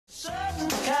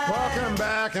Welcome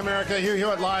back, America. Hugh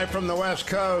Hewitt live from the West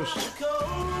Coast.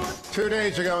 2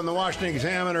 days ago in the Washington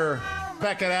Examiner,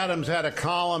 Beckett Adams had a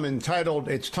column entitled,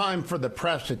 "It's Time for the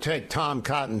Press to Take Tom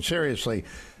Cotton Seriously."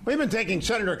 We've been taking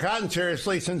Senator Cotton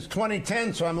seriously since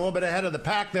 2010, so I'm a little bit ahead of the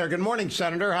pack there. Good morning,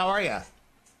 Senator. How are you?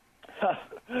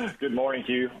 Good morning,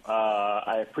 Hugh.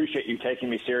 I appreciate you taking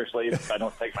me seriously. I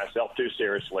don't take myself too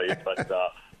seriously, but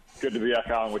good to be back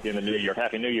on with you in the new year.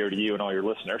 Happy New Year to you and all your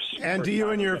listeners. And to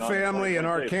you and your family and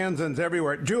Arkansans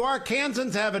everywhere. Do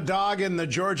Arkansans have a dog in the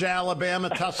Georgia-Alabama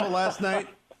tussle last night?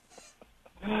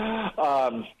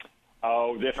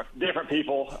 Different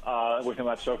people with whom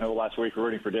I've spoken over the last week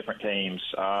rooting for different teams.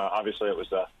 Obviously, it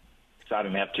was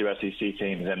exciting to have two SEC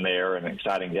teams in there, an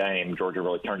exciting game. Georgia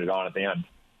really turned it on at the end.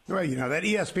 Well, you know, that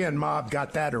ESPN mob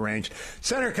got that arranged.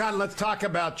 Senator Cotton, let's talk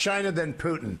about China, then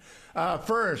Putin.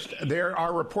 First, there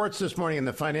are reports this morning in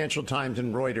the Financial Times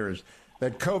and Reuters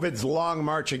that COVID's long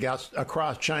march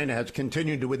across China has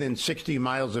continued to within 60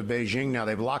 miles of Beijing. Now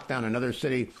they've locked down another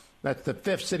city. That's the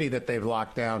fifth city that they've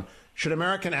locked down. Should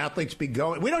American athletes be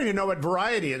going? We don't even know what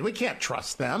Variety is. We can't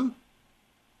trust them.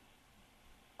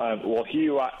 Well,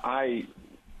 Hugh, I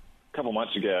a couple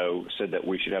months ago said that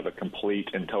we should have a complete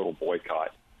and total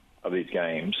boycott of these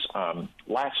games.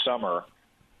 Last summer,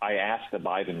 I asked the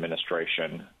Biden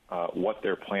administration what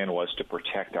their plan was to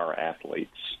protect our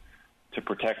athletes, to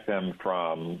protect them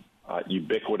from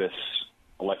ubiquitous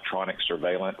electronic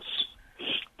surveillance,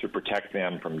 to protect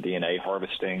them from DNA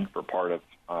harvesting for part of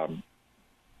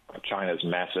China's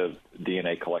massive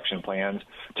DNA collection plans,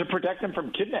 to protect them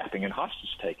from kidnapping and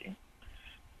hostage taking.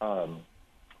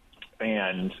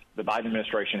 And the Biden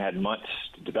administration had months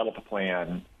to develop a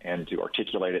plan and to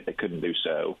articulate it. They couldn't do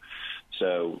so.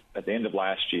 So at the end of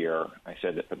last year, I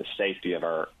said that for the safety of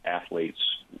our athletes,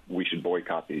 we should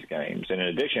boycott these games. And in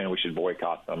addition, we should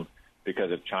boycott them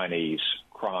because of Chinese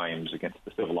crimes against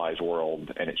the civilized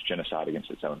world and its genocide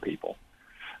against its own people.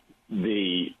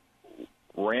 The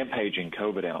rampaging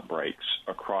COVID outbreaks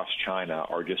across China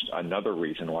are just another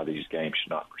reason why these games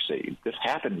should not proceed. This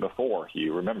happened before,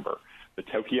 Hugh, remember. The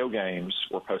Tokyo Games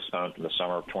were postponed from the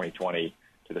summer of 2020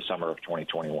 to the summer of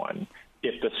 2021.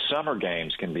 If the summer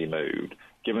games can be moved,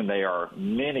 given they are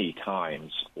many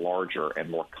times larger and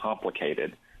more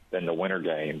complicated than the winter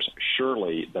games,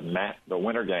 surely the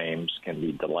winter games can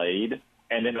be delayed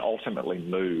and then ultimately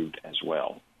moved as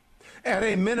well. At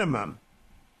a minimum,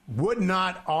 would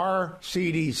not our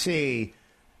CDC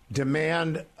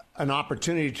demand an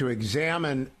opportunity to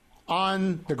examine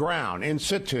on the ground, in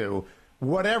situ,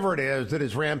 whatever it is that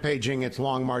is rampaging its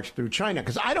long march through China?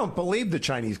 Because I don't believe the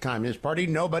Chinese Communist Party.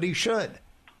 Nobody should.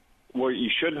 Well,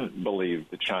 you shouldn't believe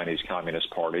the Chinese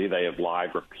Communist Party. They have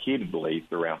lied repeatedly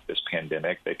throughout this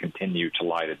pandemic. They continue to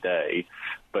lie today.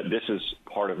 But this is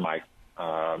part of my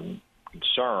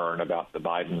concern about the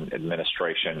Biden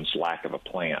administration's lack of a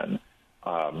plan.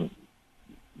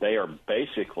 They are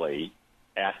basically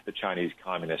at the Chinese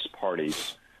Communist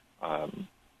Party's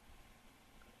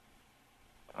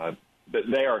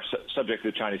they are subject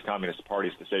to the Chinese Communist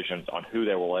Party's decisions on who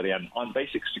they will let in. On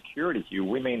basic security, Hugh,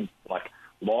 we mean like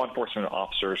law enforcement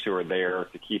officers who are there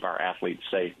to keep our athletes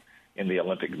safe in the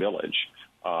Olympic Village.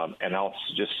 And I'll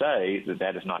just say that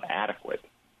that is not adequate.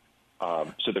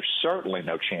 So there's certainly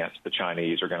no chance the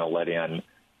Chinese are going to let in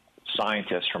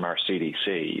scientists from our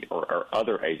CDC or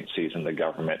other agencies in the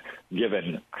government,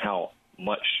 given how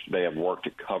much they have worked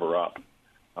to cover up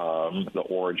the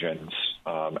origins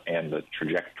and the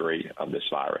trajectory of this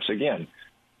virus. Again,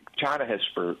 China has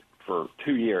for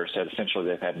 2 years said essentially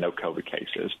they've had no COVID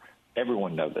cases.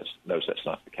 Everyone knows that's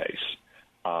not the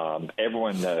case.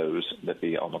 Everyone knows that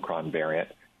the Omicron variant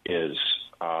is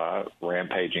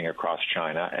rampaging across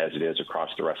China as it is across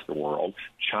the rest of the world.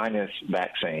 China's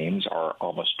vaccines are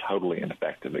almost totally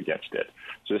ineffective against it.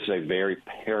 So this is a very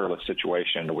perilous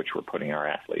situation into which we're putting our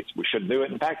athletes. We shouldn't do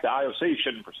it. In fact, the IOC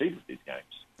shouldn't proceed with these games.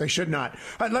 They should not.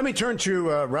 Let me turn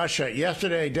to Russia.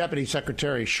 Yesterday, Deputy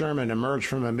Secretary Sherman emerged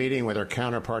from a meeting with her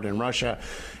counterpart in Russia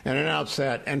and announced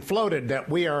that and floated that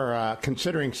we are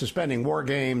considering suspending war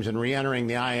games and reentering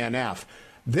the INF.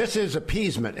 This is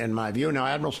appeasement, in my view. Now,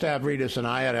 Admiral Stavridis and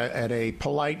I had a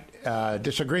polite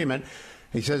disagreement.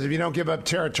 He says if you don't give up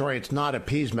territory, it's not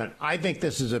appeasement. I think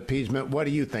this is appeasement. What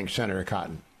do you think, Senator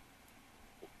Cotton?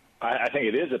 I think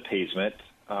it is appeasement.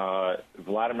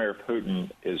 Vladimir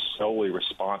Putin is solely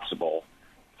responsible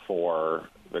for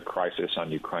the crisis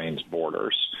on Ukraine's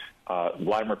borders.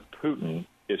 Vladimir Putin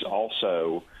is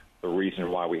also the reason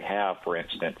why we have, for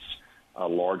instance, a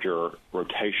larger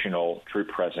rotational troop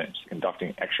presence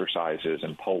conducting exercises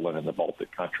in Poland and the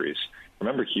Baltic countries.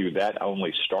 Remember, Hugh, that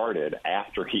only started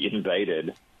after he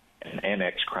invaded and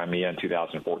annexed Crimea in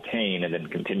 2014 and then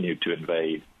continued to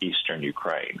invade eastern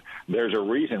Ukraine. There's a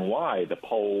reason why the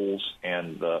Poles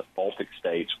and the Baltic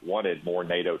states wanted more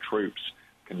NATO troops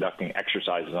conducting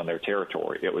exercises on their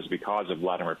territory. It was because of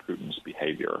Vladimir Putin's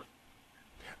behavior.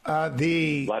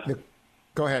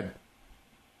 Go ahead.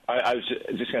 I was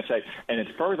just going to say, and then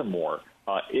furthermore,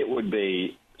 it would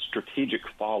be strategic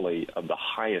folly of the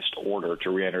highest order to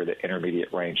reenter the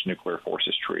Intermediate Range Nuclear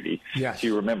Forces Treaty. Yes. So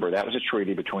you remember that was a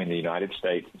treaty between the United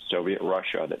States and Soviet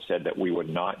Russia that said that we would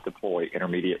not deploy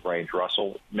intermediate range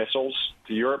Russell missiles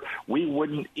to Europe. We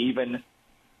wouldn't even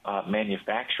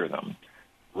manufacture them.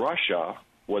 Russia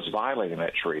was violating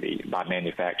that treaty by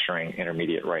manufacturing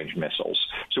intermediate range missiles.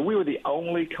 So we were the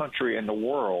only country in the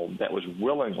world that was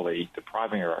willingly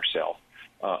depriving ourselves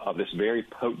of this very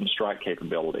potent strike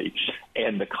capability.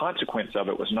 And the consequence of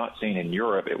it was not seen in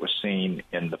Europe, it was seen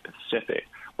in the Pacific,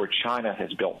 where China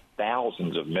has built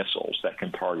thousands of missiles that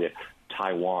can target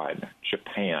Taiwan,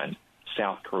 Japan,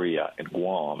 South Korea, and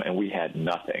Guam, and we had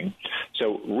nothing.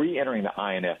 So re-entering the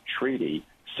INF Treaty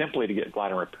simply to get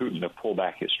Vladimir Putin to pull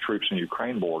back his troops in the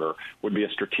Ukraine border would be a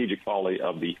strategic folly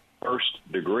of the first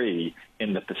degree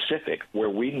in the Pacific, where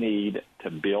we need to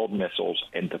build missiles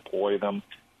and deploy them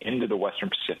into the Western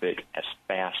Pacific as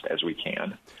fast as we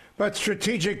can. But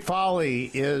strategic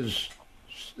folly is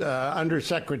Deputy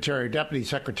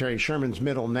Secretary Sherman's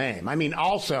middle name. I mean,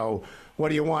 also, what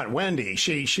do you want? Wendy,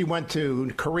 she went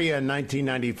to Korea in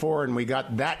 1994, and we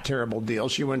got that terrible deal.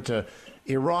 She went to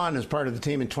Iran as part of the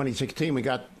team in 2016. We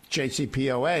got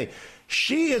JCPOA.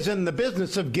 She is in the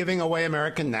business of giving away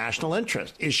American national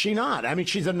interest, is she not? I mean,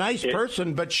 she's a nice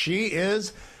person, but she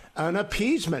is an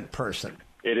appeasement person.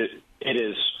 It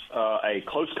is a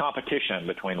close competition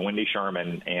between Wendy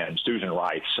Sherman and Susan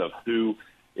Rice of who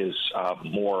is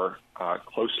more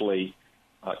closely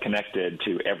connected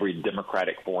to every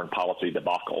Democratic foreign policy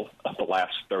debacle of the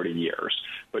last 30 years.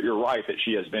 But you're right that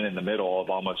she has been in the middle of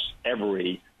almost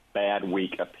every bad,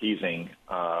 weak, appeasing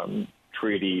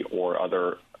treaty or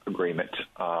other agreement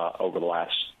over the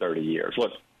last 30 years.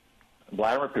 Look,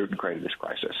 Vladimir Putin created this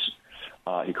crisis.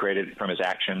 He created it from his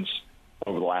actions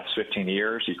over the last 15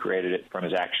 years. He created it from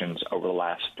his actions over the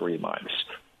last 3 months.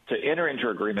 To enter into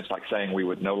agreements like saying we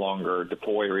would no longer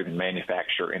deploy or even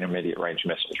manufacture intermediate-range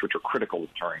missiles, which are critical to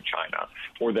deterring China,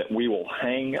 or that we will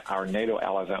hang our NATO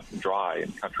allies out to dry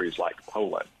in countries like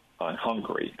Poland,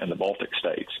 Hungary, and the Baltic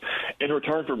states, in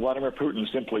return for Vladimir Putin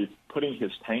simply putting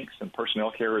his tanks and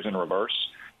personnel carriers in reverse,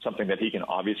 something that he can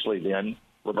obviously then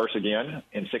reverse again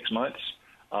in 6 months,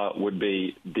 would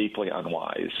be deeply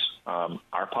unwise.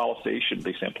 Our policy should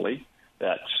be simply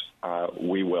that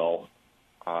we will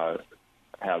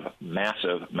have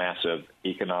massive, massive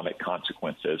economic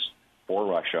consequences for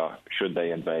Russia should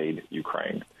they invade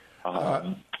Ukraine.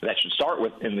 That should start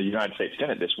with in the United States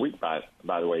Senate this week, by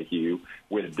the way, Hugh,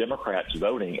 with Democrats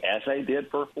voting, as they did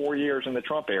for 4 years in the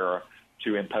Trump era,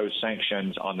 to impose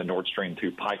sanctions on the Nord Stream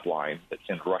 2 pipeline that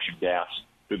sends Russian gas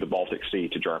through the Baltic Sea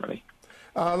to Germany.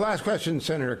 Last question,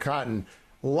 Senator Cotton.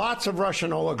 Lots of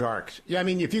Russian oligarchs. Yeah, I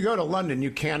mean, if you go to London,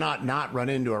 you cannot not run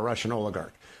into a Russian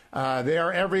oligarch. They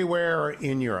are everywhere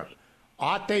in Europe.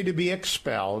 Ought they to be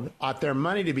expelled? Ought their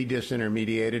money to be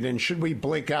disintermediated? And should we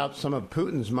blink out some of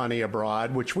Putin's money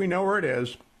abroad, which we know where it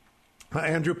is?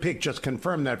 Andrew Peak just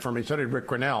confirmed that for me. So did Rick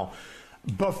Grinnell.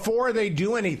 Before they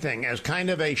do anything, as kind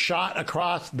of a shot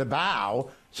across the bow,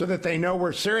 so that they know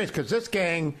we're serious, because this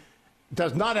gang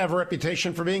does not have a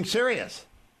reputation for being serious.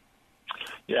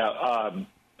 Yeah.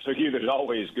 So, Hugh, there's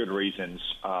always good reasons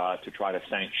to try to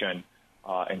sanction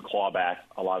and claw back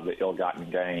a lot of the ill-gotten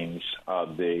gains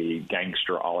of the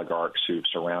gangster oligarchs who've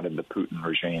surrounded the Putin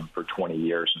regime for 20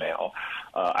 years now.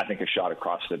 I think a shot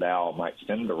across the bow might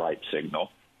send the right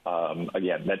signal.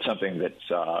 Again, that's something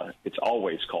that's it's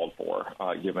always called for,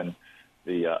 given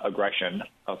the aggression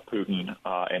of Putin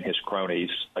and his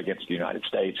cronies against the United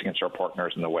States, against our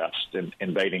partners in the West,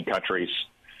 invading countries,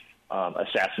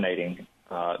 assassinating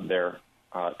their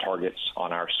targets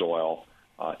on our soil,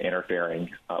 interfering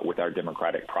with our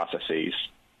democratic processes,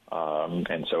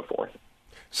 and so forth.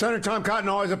 Senator Tom Cotton,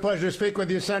 always a pleasure to speak with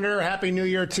you, Senator. Happy New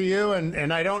Year to you.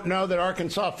 And I don't know that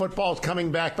Arkansas football is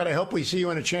coming back, but I hope we see you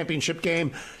in a championship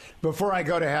game before I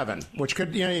go to heaven, which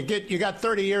could, you got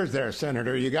 30 years there,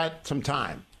 Senator. You got some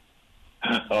time.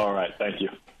 All right. Thank you.